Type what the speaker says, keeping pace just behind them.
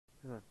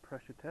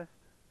pressure test,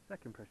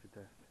 second pressure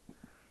test.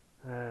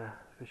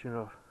 Fishing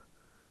ROV.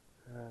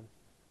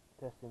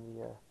 Testing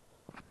the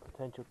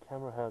potential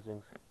camera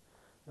housings.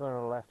 The one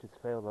on the left has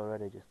failed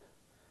already, just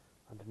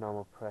under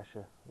normal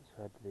pressure. It's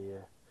had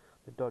the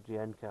dodgy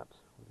end caps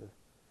with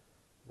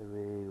the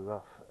really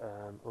rough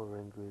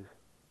O-ring groove.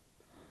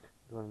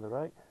 The one on the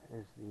right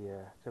is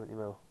the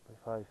 70mm by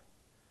 5.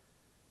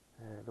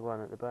 The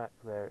one at the back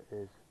there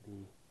is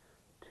the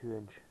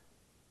 2-inch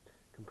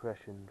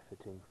compression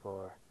fitting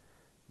for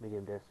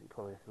medium density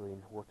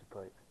polyethylene water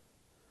pipe.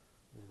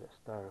 There's a bit of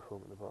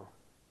styrofoam at the bottom.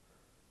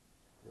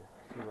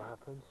 See what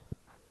happens.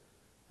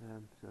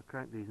 So I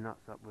crank these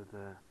nuts up with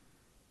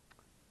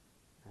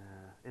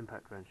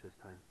impact wrench this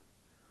time.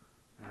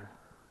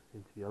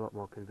 Seems to be a lot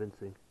more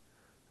convincing,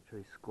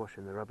 actually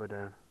squashing the rubber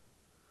down.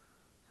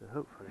 So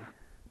hopefully,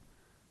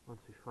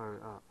 once we fire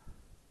it up,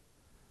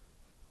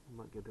 we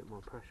might get a bit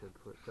more pressure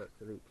before it starts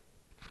to leak.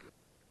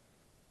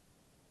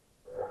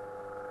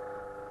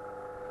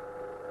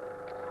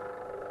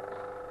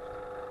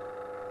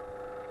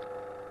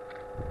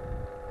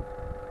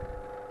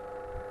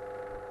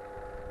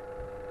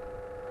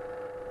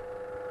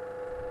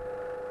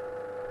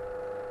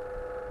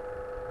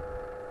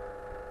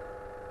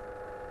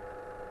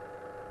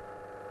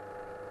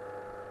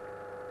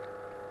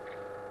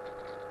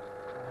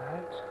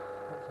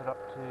 That's it up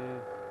to,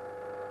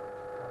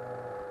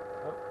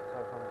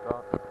 sorry from the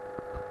dark,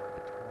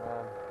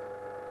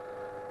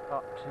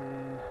 up to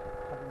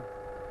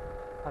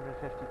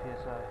 150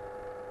 psi,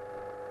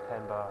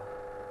 10 bar.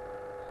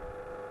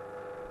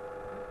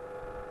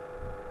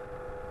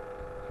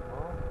 Some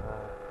more,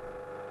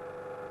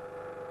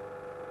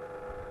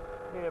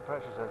 need a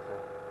pressure sensor.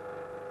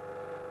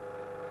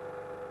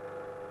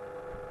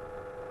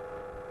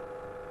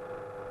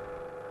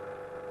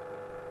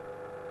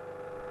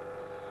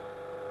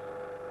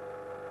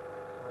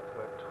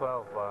 We're at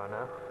 12 bar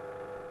now.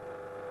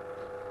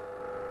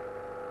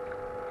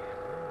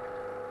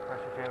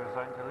 Pressure chamber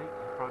starting to leak,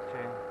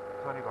 approaching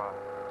 20 bar.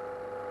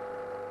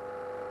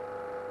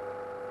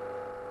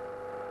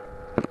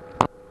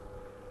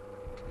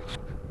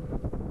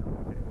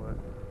 Didn't work.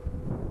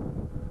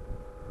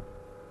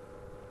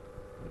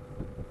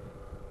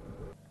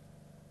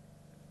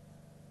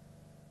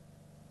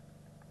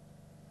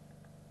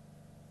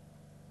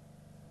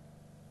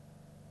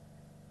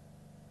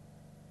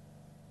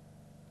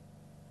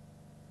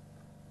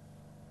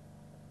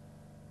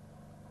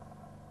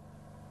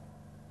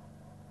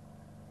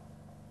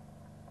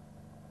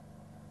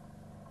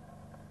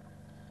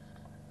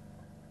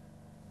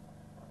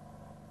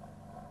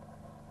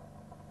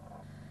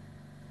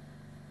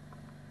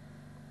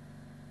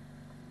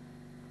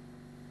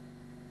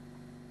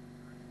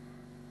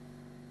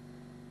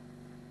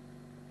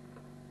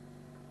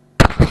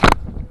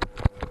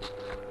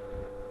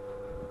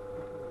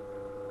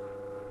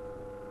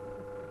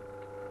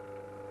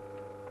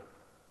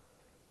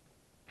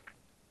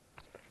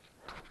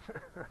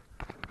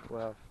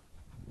 Well,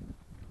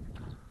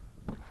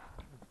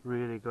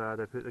 really glad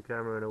I put the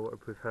camera in a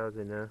waterproof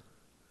housing now.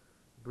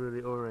 Blew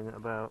the O-ring at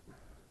about,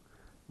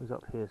 it was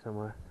up here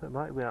somewhere, so it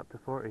might be up to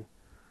 40.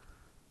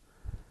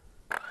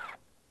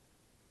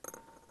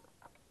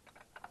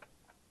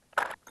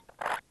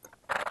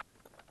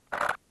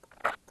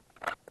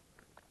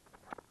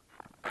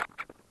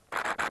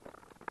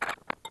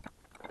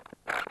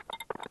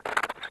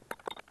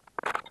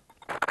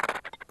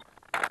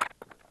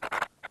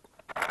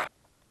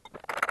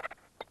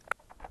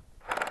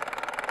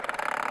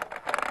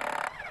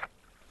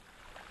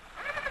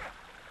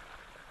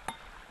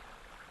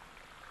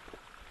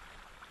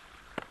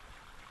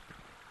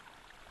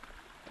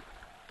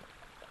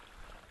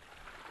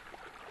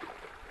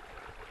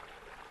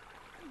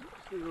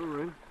 The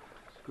O-ring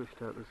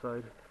squished out the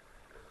side.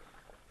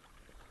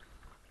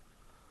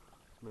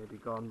 It's maybe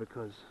gone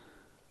because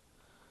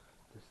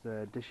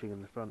this dishing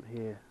in the front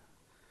here,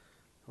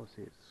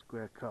 obviously it's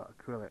square cut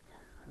acrylic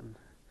and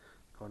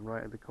gone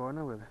right at the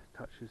corner where the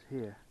touch is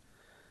here.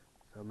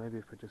 So maybe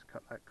if I just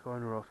cut that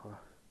corner off or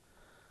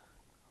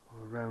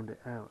round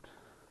it out.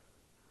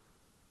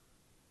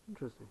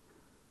 Interesting.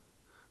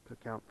 To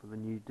account for the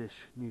new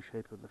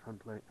shape of the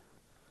front plate.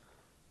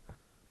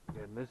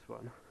 Again, this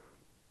one.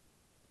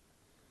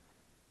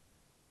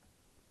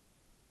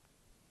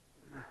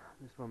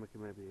 This one we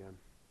can maybe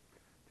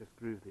just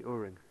groove the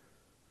O-ring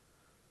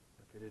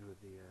like I did with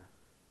the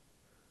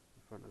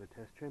front of the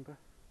test chamber,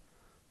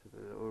 so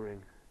that the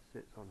O-ring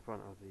sits on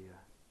front of the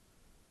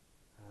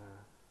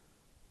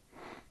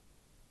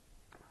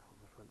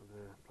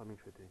plumbing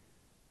fitting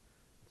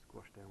and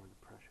squash down with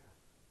the pressure.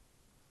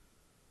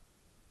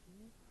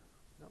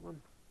 That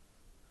one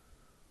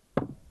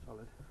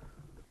solid.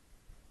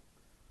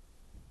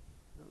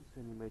 Don't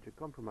see any major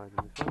compromise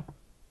in this one.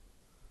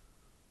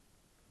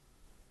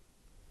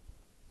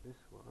 This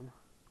one,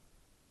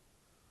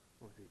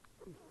 obviously,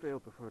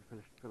 failed before I'd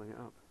finished filling it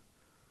up.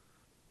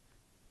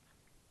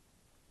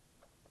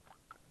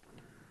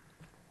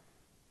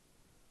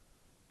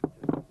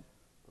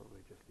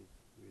 Probably just these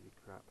really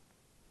crap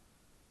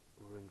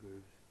O-ring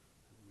grooves,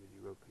 really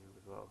roping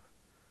with a lot of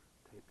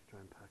tape to try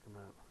and check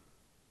them out.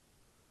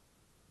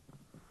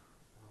 So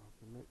I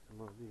can make some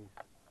more of these.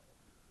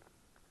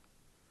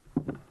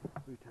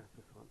 Retest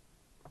this one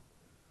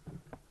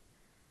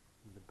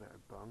with a better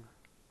bung.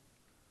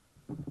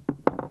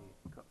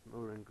 Cut some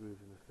O-ring grooves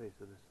in the face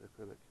of this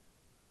acrylic.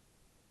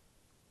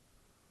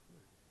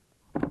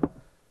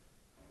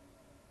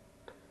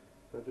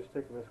 So I've just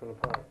taken this one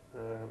apart,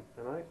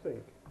 and I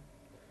think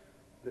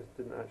this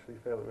didn't actually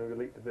fail. It maybe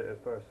leaked a bit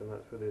at first, and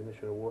that's where the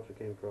initial water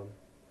came from.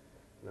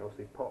 And it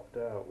obviously popped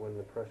out when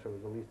the pressure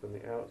was released on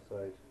the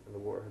outside, and the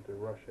water had to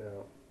rush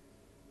out,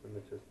 and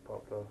it just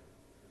popped off.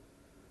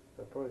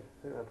 So I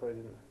think that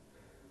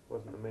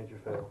wasn't a major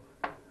fail.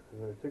 And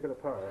when I took it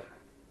apart,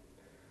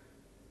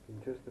 you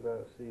can just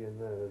about see in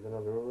there's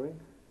another O-ring.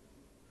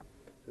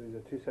 So these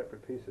are two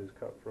separate pieces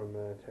cut from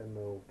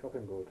 10mm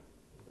chopping board,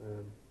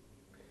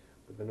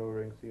 with an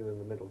O-ring seal in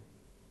the middle.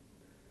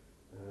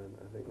 And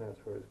I think that's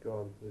where it's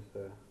gone. This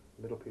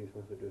middle piece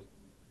must have just,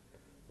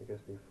 I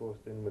guess, been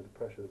forced in with the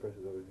pressure. The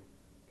pressure's obviously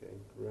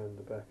getting around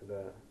the back of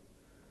that,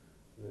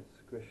 and it's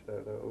squished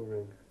out that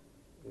O-ring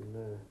in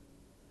there,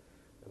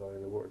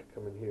 allowing the water to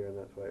come in here, and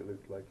that's why it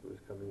looked like it was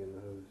coming in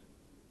the hose.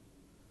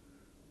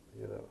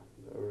 Yeah,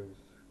 the O-ring's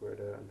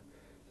squared out. And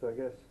so I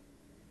guess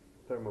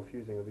thermal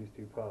fusing of these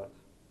two parts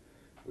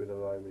would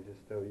allow me to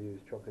still use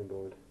chopping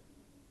board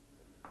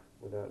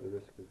without the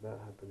risk of that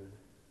happening.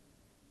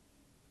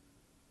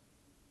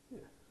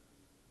 Yeah.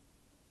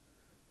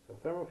 So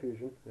thermal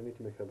fusion, I need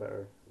to make a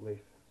better lathe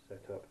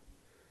setup.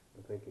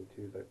 I'm thinking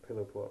to use like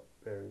pillow plot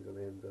bearings on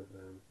the ends of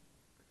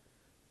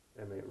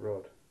M8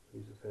 rod.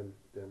 Use a thin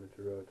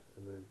diameter rod,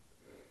 and then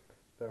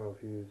thermal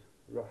fuse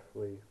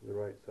roughly the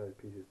right size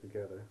pieces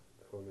together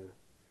to form an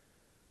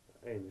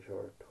inch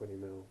or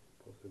 20mm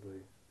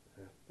possibly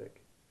thick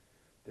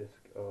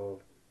disc of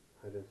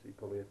high density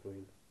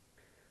polyethylene,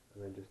 and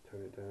then just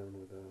turn it down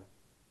with a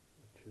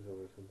chisel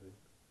or something.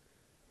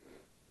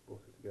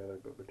 Both it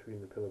together, but between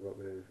the pillow plot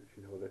bearings, which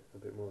should hold it a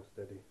bit more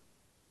steady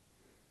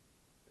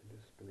than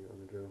just spinning it on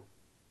the drill.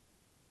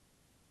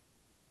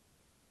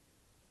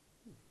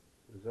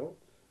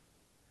 Results.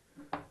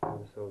 And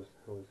this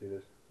obviously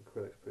this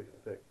acrylic's pretty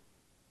thick,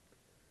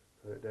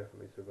 so it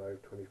definitely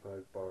survived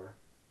 25 bar.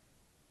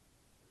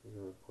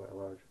 Quite a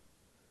large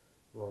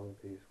long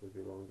piece would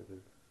be longer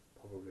than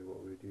probably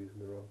what we would use in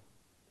the ROV.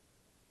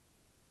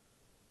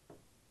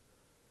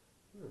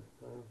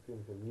 I'm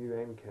seeing some new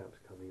end caps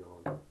coming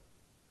on.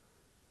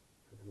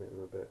 To make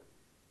them a bit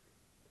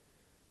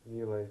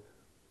new lathe,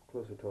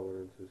 closer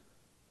tolerances,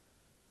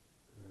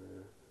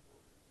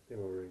 same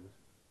O-rings,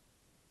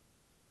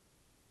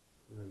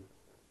 and then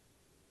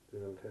do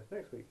another test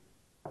next week.